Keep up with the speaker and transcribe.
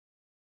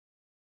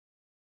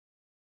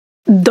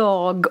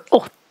Dag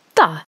 8.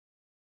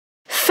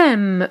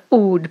 5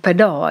 ord per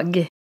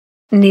dag.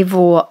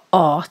 Nivå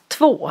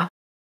A2.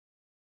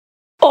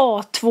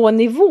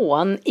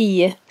 A2-nivån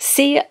i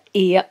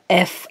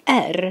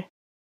CEFR.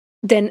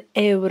 Den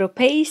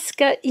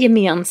europeiska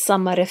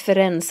gemensamma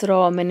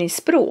referensramen i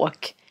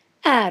språk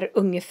är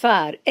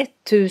ungefär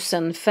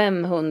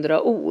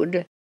 1500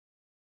 ord.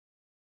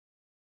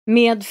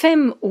 Med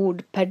 5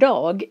 ord per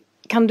dag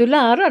kan du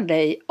lära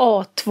dig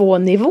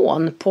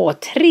A2-nivån på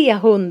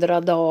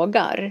 300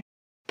 dagar.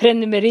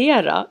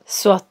 Prenumerera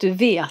så att du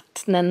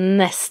vet när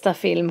nästa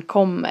film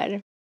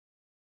kommer.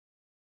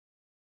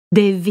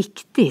 Det är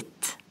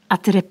viktigt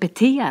att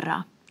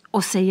repetera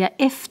och säga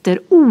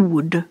efter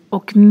ord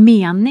och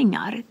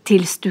meningar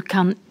tills du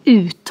kan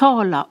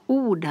uttala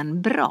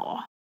orden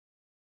bra.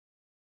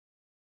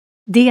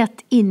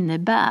 Det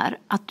innebär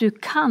att du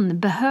kan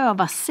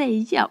behöva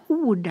säga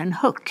orden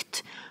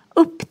högt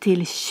upp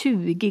till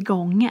 20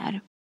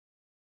 gånger.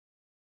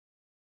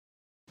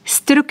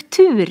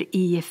 Struktur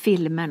i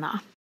filmerna.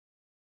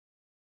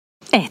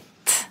 1.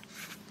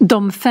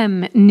 De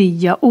 5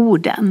 nya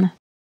orden.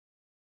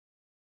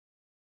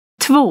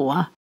 2.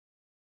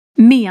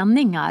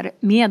 Meningar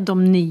med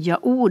de nya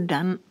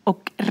orden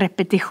och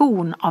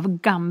repetition av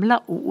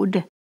gamla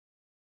ord.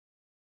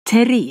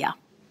 3.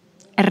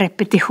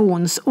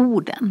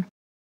 Repetitionsorden.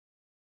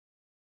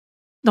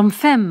 De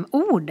 5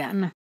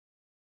 orden.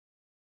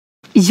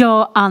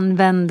 Jag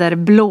använder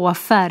blå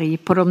färg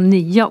på de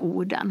nya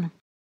orden.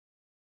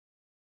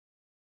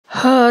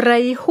 Höra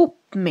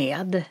ihop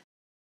med.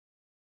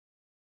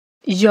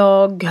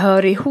 Jag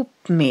hör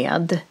ihop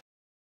med.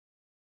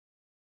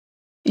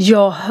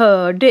 Jag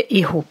hörde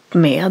ihop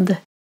med.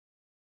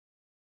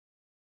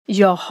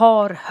 Jag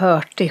har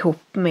hört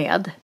ihop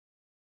med.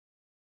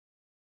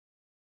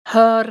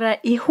 Höra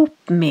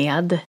ihop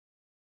med.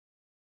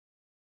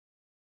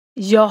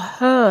 Jag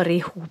hör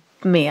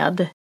ihop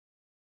med.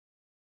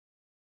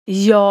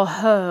 Jag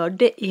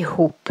hörde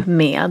ihop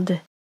med.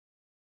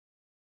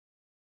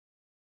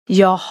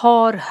 Jag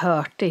har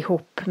hört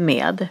ihop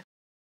med.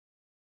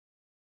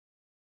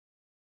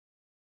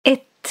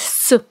 Ett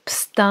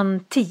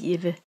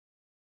substantiv.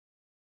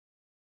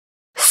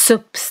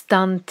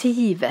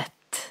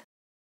 Substantivet.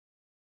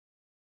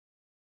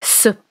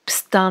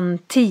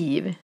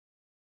 Substantiv.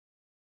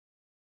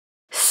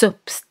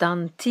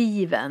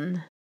 Substantiven.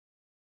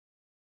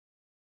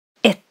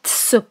 Ett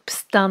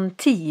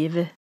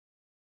substantiv.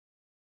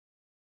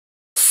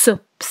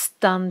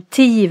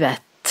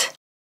 Substantivet.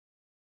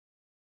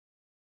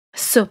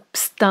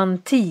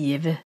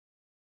 Substantiv.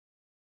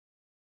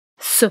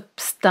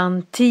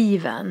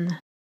 Substantiven.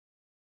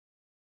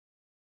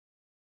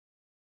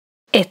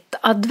 Ett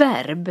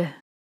adverb.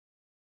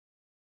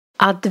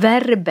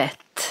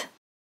 Adverbet.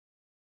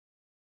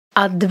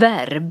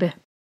 Adverb.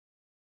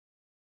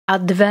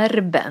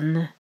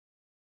 Adverben.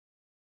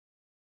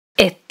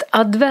 Ett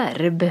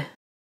adverb.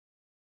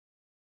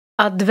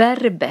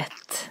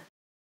 Adverbet.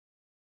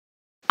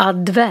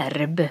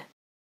 Adverb.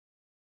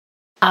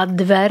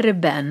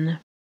 Adverben.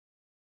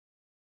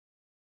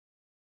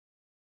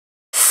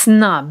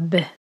 Snabb.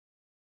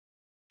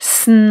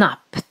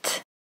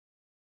 Snabbt.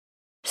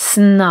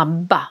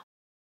 Snabba.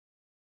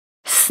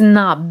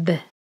 Snabb.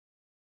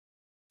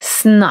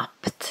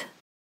 Snabbt.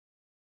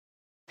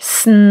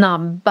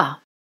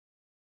 Snabba.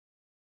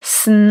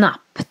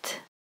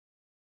 Snabbt.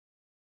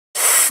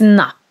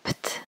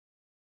 Snabbt.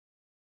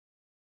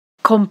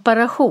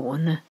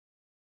 Komparation.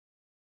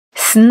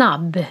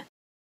 Snabb.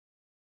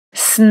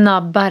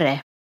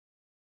 Snabbare.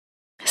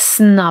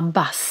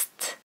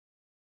 Snabbast.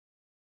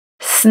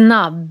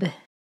 Snabb.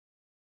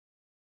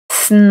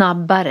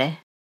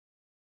 Snabbare.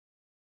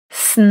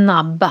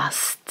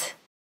 Snabbast.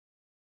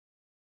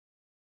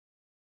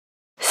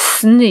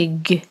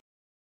 Snygg.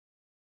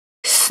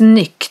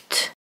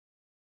 Snyggt.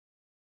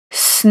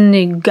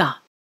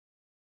 Snygga.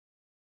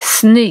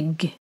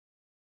 Snygg.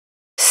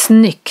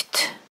 Snyggt.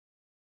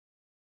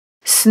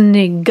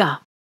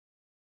 Snygga.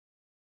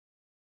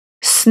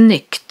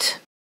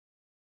 Snyggt.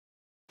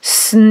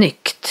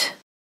 Snyggt.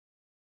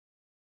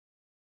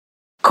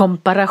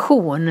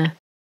 Komparation.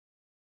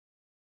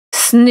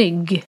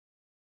 Snygg.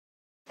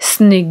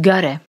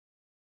 Snyggare.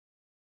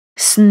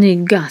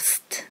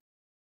 Snyggast.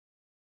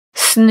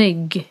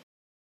 Snygg.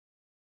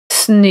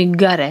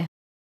 Snyggare.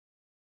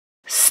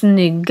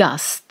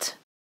 Snyggast.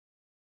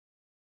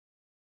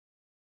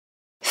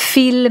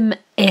 Film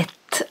 1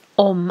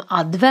 om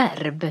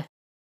adverb.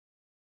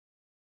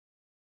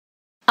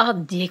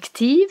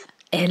 Adjektiv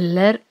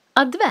eller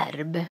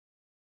adverb.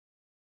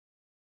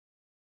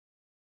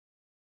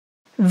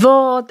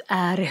 Vad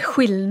är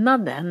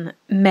skillnaden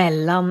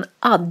mellan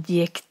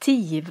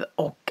adjektiv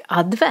och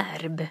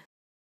adverb?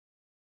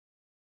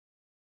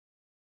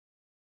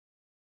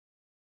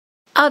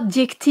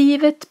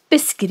 Adjektivet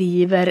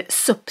beskriver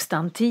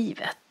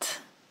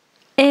substantivet.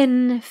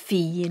 En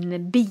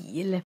fin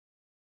bil.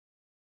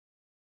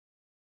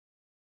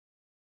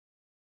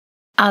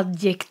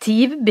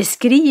 Adjektiv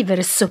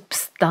beskriver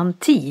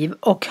substantiv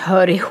och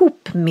hör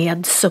ihop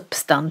med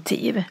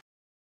substantiv.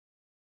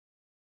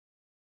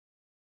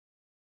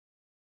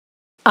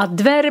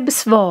 Adverb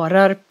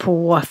svarar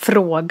på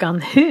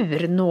frågan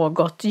hur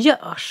något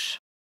görs.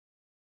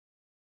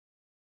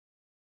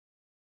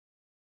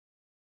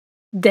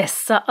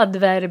 Dessa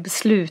adverb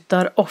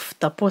slutar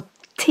ofta på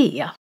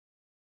T.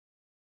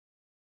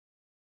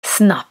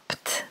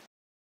 Snabbt,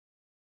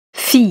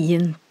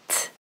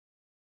 fint,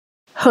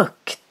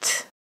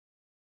 högt,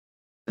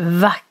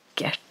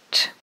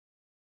 vackert.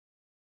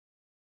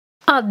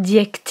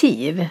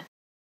 Adjektiv.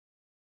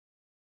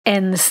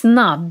 En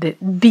snabb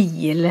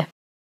bil.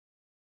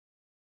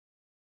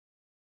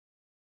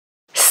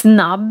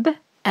 Snabb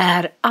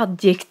är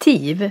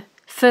adjektiv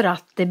för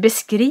att det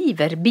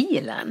beskriver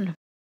bilen.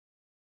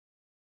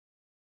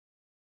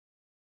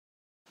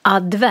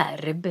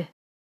 Adverb.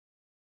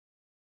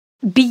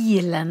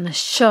 Bilen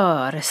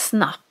kör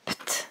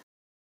snabbt.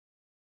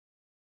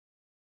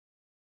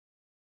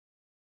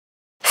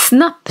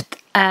 Snabbt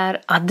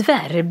är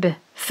adverb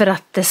för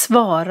att det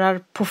svarar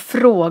på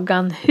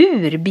frågan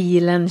hur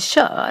bilen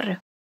kör.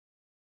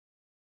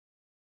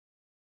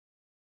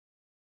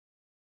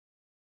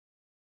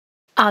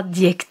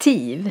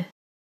 Adjektiv.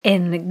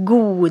 En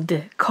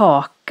god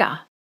kaka.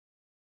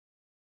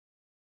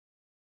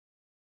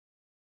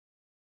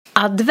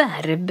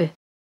 Adverb.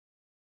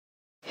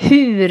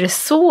 Hur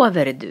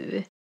sover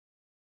du?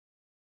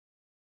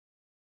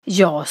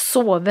 Jag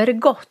sover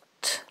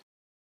gott.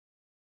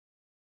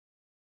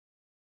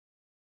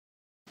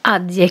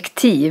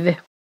 Adjektiv.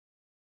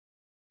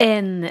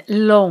 En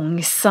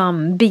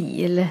långsam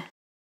bil.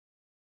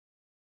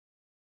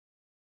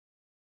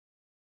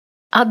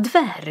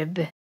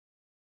 Adverb.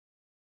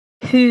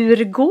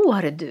 Hur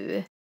går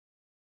du?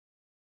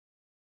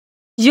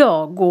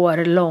 Jag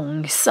går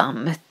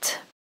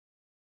långsamt.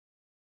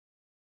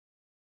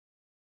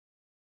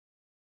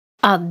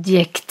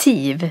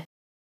 Adjektiv.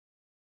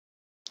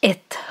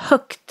 Ett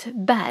högt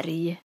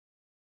berg.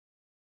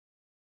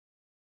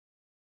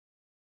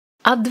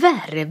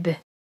 Adverb.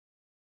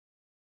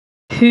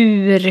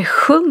 Hur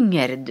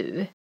sjunger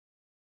du?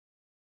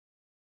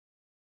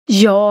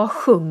 Jag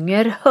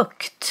sjunger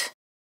högt.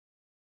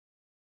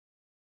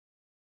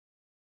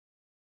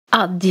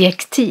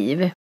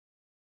 Adjektiv.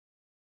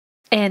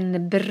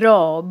 En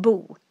bra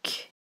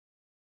bok.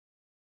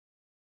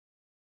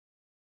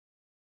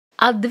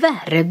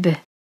 Adverb.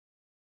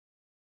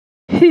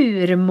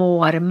 Hur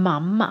mår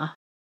mamma?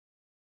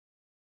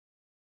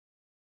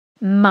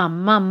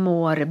 Mamma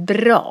mår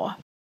bra.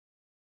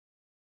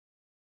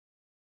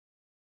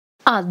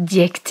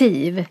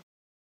 Adjektiv.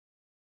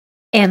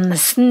 En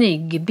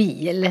snygg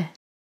bil.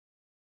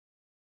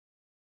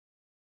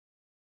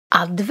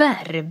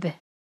 Adverb.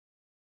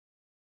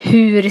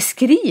 Hur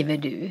skriver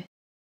du?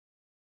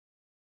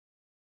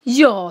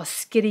 Jag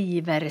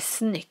skriver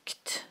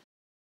snyggt.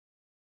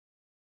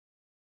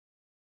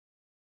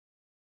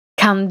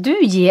 Kan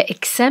du ge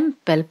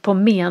exempel på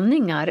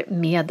meningar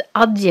med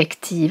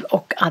adjektiv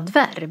och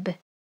adverb?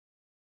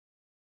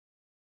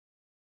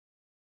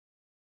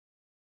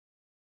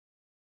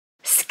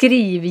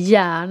 Skriv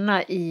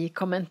gärna i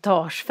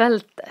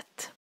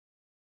kommentarsfältet.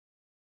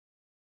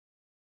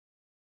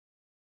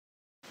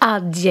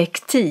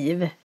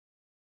 Adjektiv.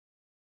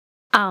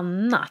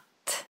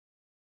 Annat.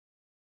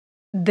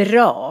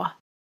 Bra.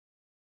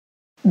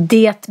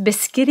 Det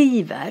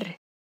beskriver.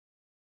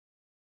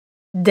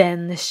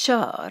 Den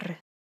kör.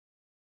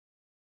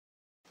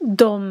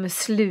 De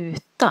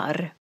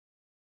slutar.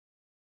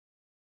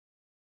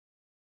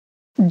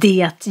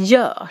 Det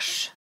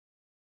görs.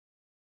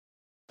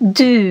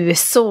 Du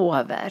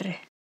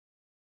sover.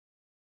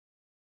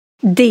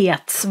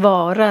 Det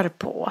svarar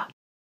på.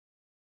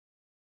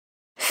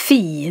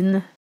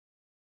 Fin.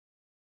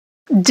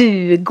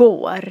 Du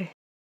går.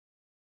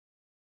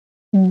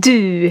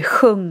 Du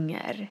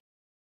sjunger.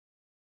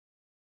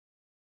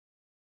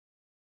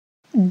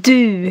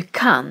 Du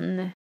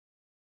kan.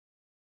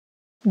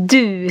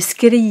 Du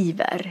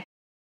skriver.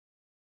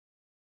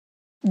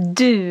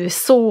 Du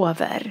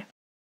sover.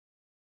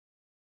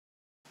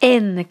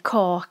 En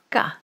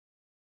kaka.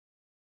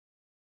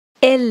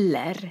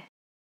 Eller.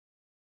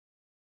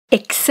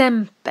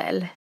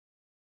 Exempel.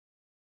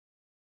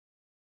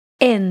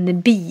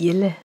 En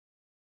bil.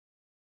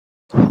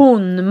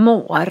 Hon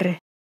mår.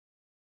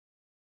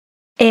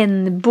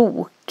 En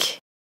bok.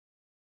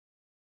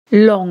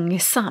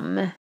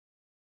 Långsam.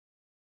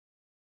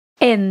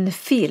 En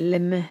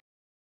film.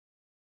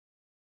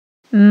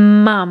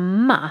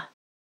 Mamma.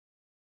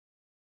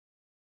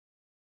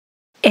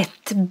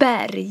 Ett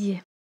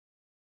berg.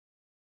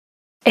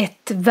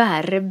 Ett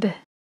verb.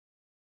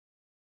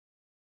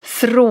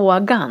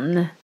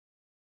 Frågan.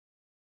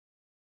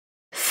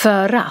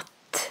 För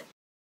att.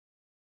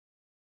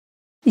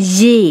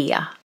 Ge.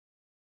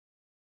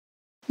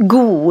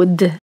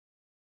 God.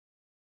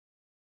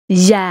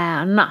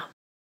 Gärna.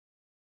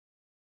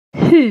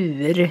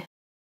 Hur.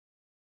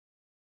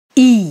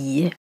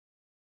 I.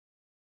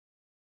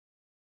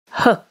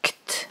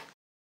 Högt.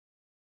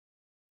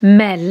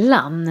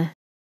 Mellan.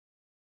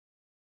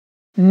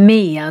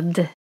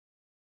 Med.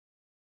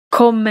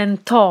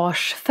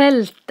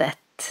 Kommentarsfältet.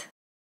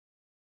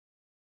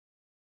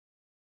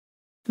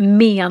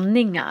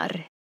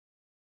 Meningar.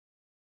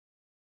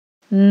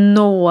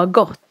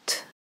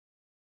 något.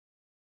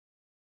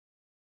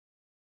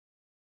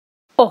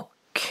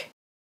 Och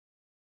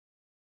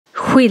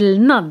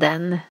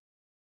skillnaden.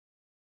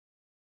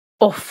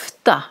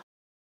 Ofta.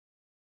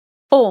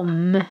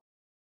 Om.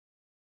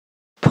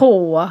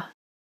 På.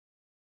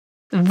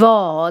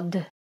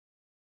 Vad.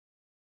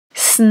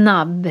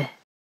 Snabb.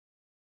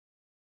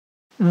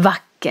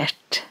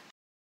 Vackert.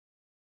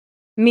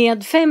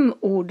 Med 5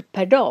 ord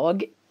per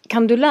dag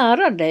kan du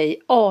lära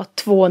dig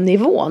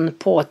A2-nivån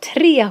på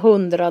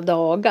 300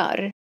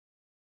 dagar.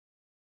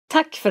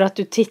 Tack för att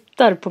du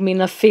tittar på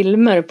mina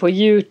filmer på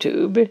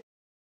YouTube.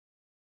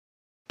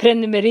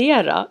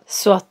 Prenumerera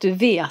så att du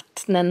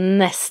vet när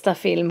nästa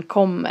film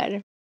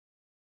kommer.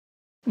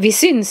 Vi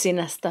syns i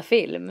nästa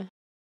film.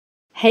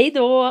 Hej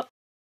då!